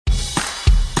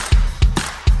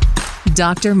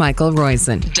Dr. Michael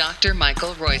Roizen. Dr.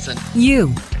 Michael Roizen.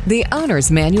 You, the Owner's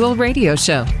Manual Radio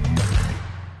Show.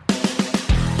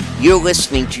 You're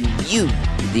listening to You,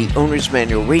 the Owner's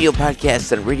Manual Radio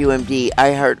Podcast on Radio MD,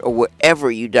 iHeart, or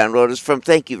wherever you download us from.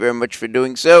 Thank you very much for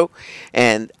doing so.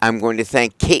 And I'm going to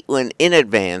thank Caitlin in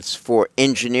advance for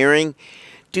engineering.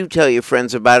 Do tell your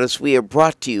friends about us. We are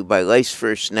brought to you by Life's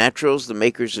First Naturals, the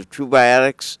makers of True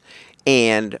Biotics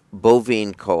and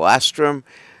bovine colostrum.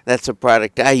 That's a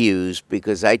product I use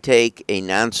because I take a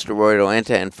non-steroidal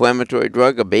anti-inflammatory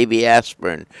drug, a baby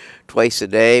aspirin, twice a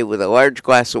day with a large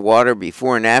glass of water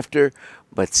before and after,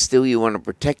 but still you want to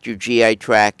protect your GI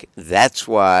tract. That's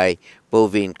why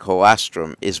bovine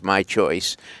colostrum is my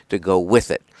choice to go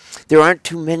with it. There aren't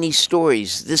too many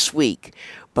stories this week,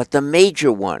 but the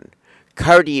major one,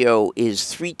 cardio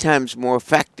is 3 times more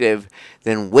effective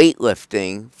than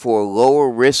weightlifting for lower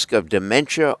risk of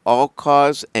dementia,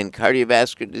 all-cause, and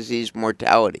cardiovascular disease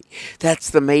mortality. That's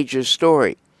the major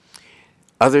story.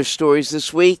 Other stories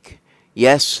this week?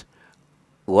 Yes,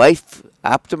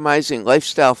 optimizing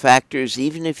lifestyle factors,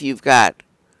 even if you've got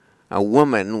a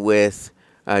woman with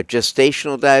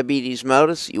gestational diabetes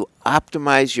mellitus, you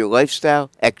optimize your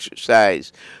lifestyle,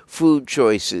 exercise, food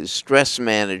choices, stress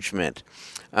management,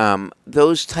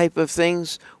 those type of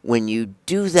things. When you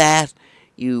do that,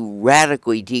 you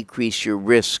radically decrease your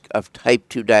risk of type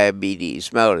 2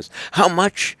 diabetes mellitus. How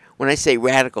much? When I say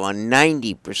radical, a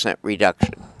 90%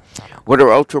 reduction. What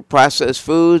are ultra-processed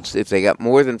foods? If they got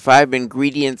more than 5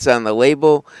 ingredients on the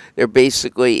label, they're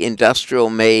basically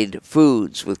industrial-made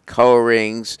foods with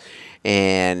colorings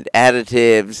and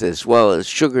additives, as well as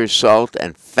sugar, salt,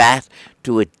 and fat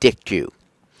to addict you.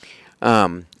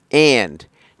 And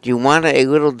do you want a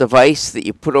little device that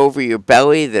you put over your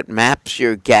belly that maps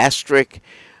your gastric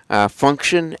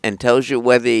function and tells you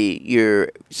whether your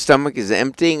stomach is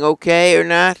emptying okay or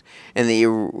not, and that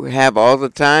you have all the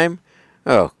time?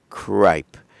 Oh,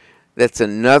 cripe. That's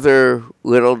another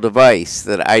little device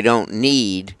that I don't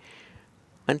need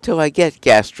until I get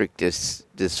gastric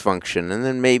dysfunction, and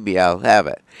then maybe I'll have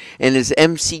it. And is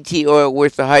MCT oil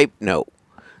worth the hype? No.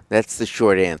 That's the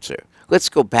short answer. Let's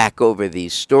go back over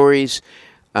these stories.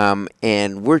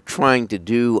 And we're trying to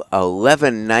do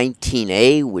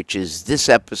 1119A, which is this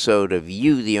episode of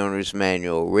You, the Owner's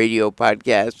Manual Radio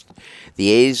Podcast. The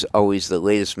A's, always the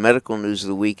latest medical news of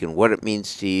the week and what it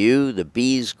means to you. The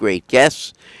B's, great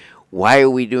guests. Why are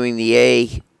we doing the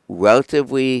A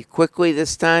relatively quickly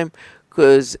this time?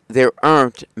 Because there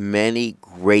aren't many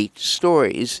great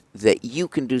stories that you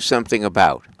can do something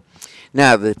about.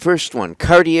 Now, the first one,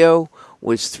 cardio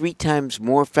was 3 times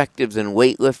more effective than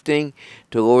weightlifting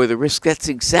to lower the risk. That's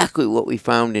exactly what we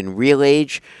found in Real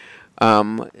Age.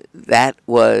 That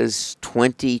was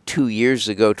 24 years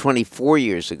ago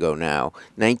now,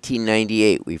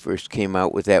 1998. We first came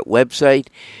out with that website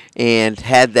and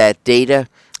had that data,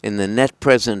 and the net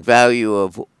present value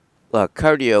of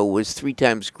cardio was 3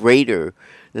 times greater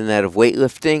than that of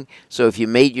weightlifting. So if you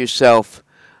made yourself,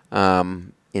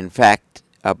 in fact,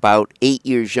 about 8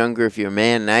 years younger if you're a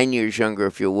man, 9 years younger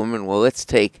if you're a woman. Well, let's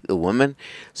take the woman.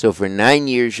 So for 9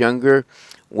 years younger,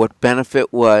 what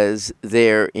benefit was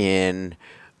there in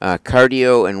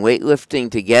cardio and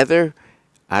weightlifting together?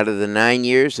 Out of the 9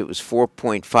 years, it was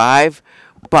 4.5.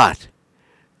 But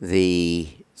the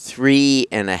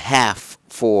 3.5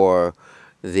 for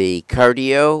the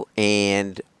cardio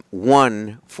and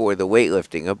 1 for the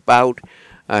weightlifting, about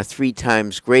 3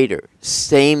 times greater.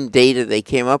 Same data they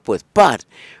came up with. But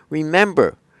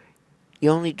remember, you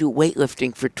only do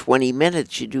weightlifting for 20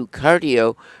 minutes. You do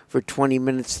cardio for 20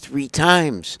 minutes 3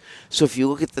 times. So if you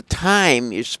look at the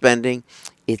time you're spending,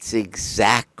 it's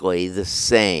exactly the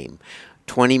same.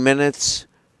 20 minutes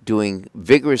doing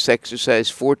vigorous exercise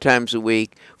 4 times a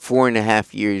week,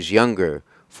 4.5 years younger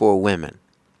for women.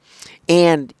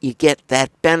 And you get that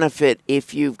benefit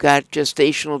if you've got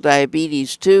gestational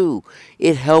diabetes, too.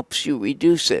 It helps you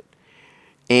reduce it.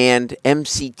 And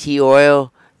MCT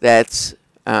oil, that's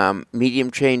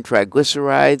medium-chain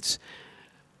triglycerides,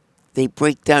 they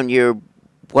break down your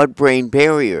blood-brain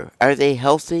barrier. Are they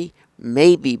healthy?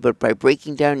 Maybe, but by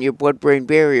breaking down your blood-brain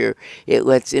barrier, it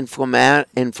lets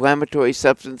inflammatory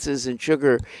substances and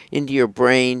sugar into your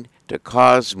brain to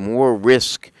cause more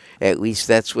risk. At least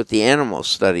that's what the animal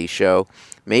studies show.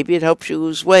 Maybe it helps you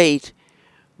lose weight,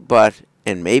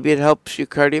 and maybe it helps your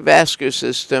cardiovascular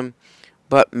system,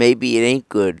 but maybe it ain't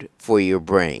good for your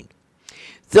brain.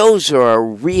 Those are our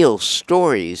real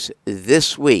stories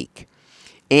this week.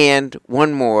 And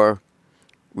one more,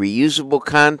 reusable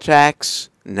contacts,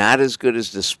 not as good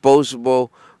as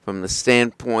disposable from the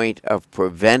standpoint of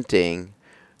preventing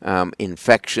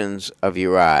infections of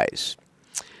your eyes.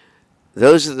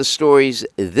 those are the stories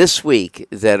this week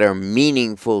that are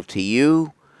meaningful to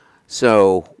you.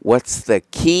 So, what's the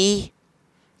key?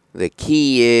 The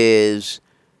key is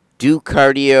do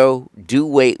cardio, do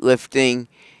weightlifting,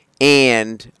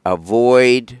 and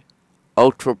avoid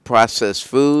ultra processed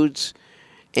foods.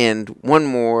 And one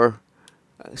more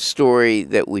story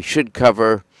that we should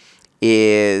cover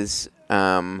is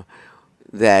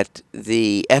that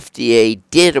the FDA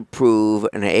did approve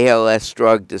an ALS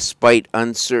drug despite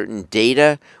uncertain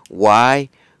data. Why?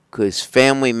 Because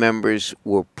family members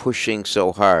were pushing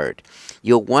so hard.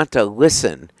 You'll want to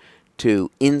listen to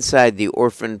Inside the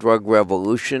Orphan Drug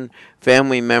Revolution.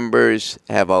 Family members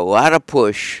have a lot of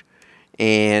push,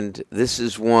 and this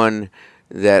is one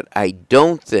that I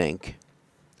don't think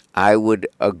I would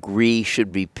agree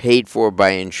should be paid for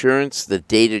by insurance. The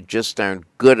data just aren't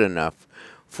good enough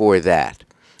for that,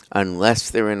 unless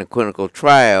they're in a clinical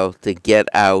trial to get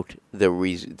out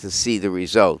to see the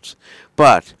results.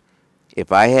 But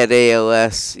if I had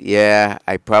ALS, yeah,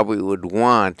 I probably would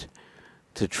want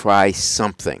to try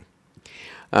something.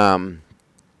 One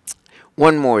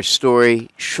more story.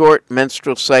 Short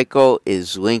menstrual cycle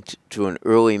is linked to an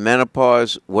early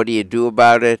menopause. What do you do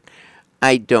about it?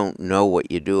 I don't know what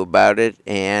you do about it.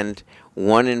 And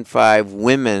 1 in 5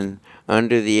 women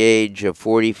under the age of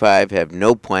 45 have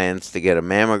no plans to get a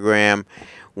mammogram.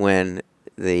 When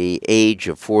the age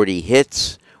of 40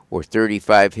 hits, or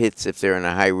 35 hits if they're in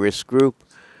a high-risk group,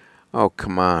 oh,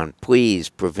 come on, please,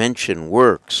 prevention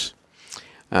works.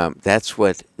 That's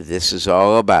what this is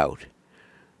all about.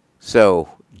 So,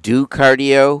 do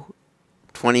cardio,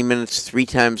 20 minutes 3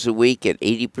 times a week at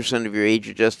 80% of your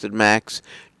age-adjusted max.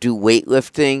 Do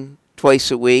weightlifting twice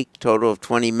a week, total of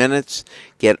 20 minutes.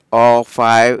 Get all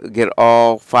five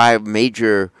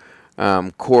major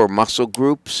core muscle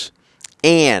groups.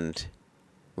 And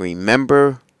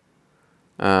remember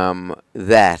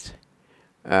that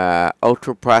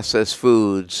ultra-processed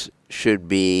foods should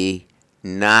be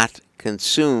not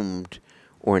consumed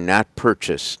or not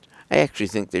purchased. I actually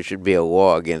think there should be a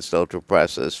law against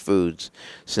ultra-processed foods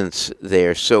since they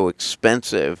are so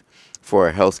expensive for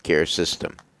our healthcare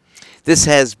system. This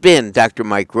has been Dr.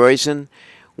 Mike Roizen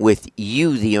with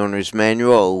You, the Owner's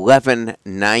Manual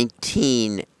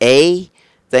 1119A.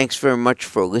 Thanks very much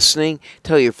for listening.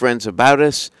 Tell your friends about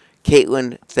us.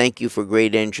 Caitlin, thank you for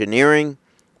great engineering.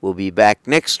 We'll be back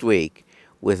next week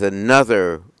with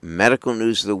another Medical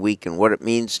News of the Week and what it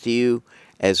means to you,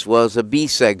 as well as a B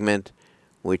segment,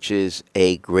 which is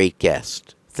a great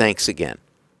guest. Thanks again.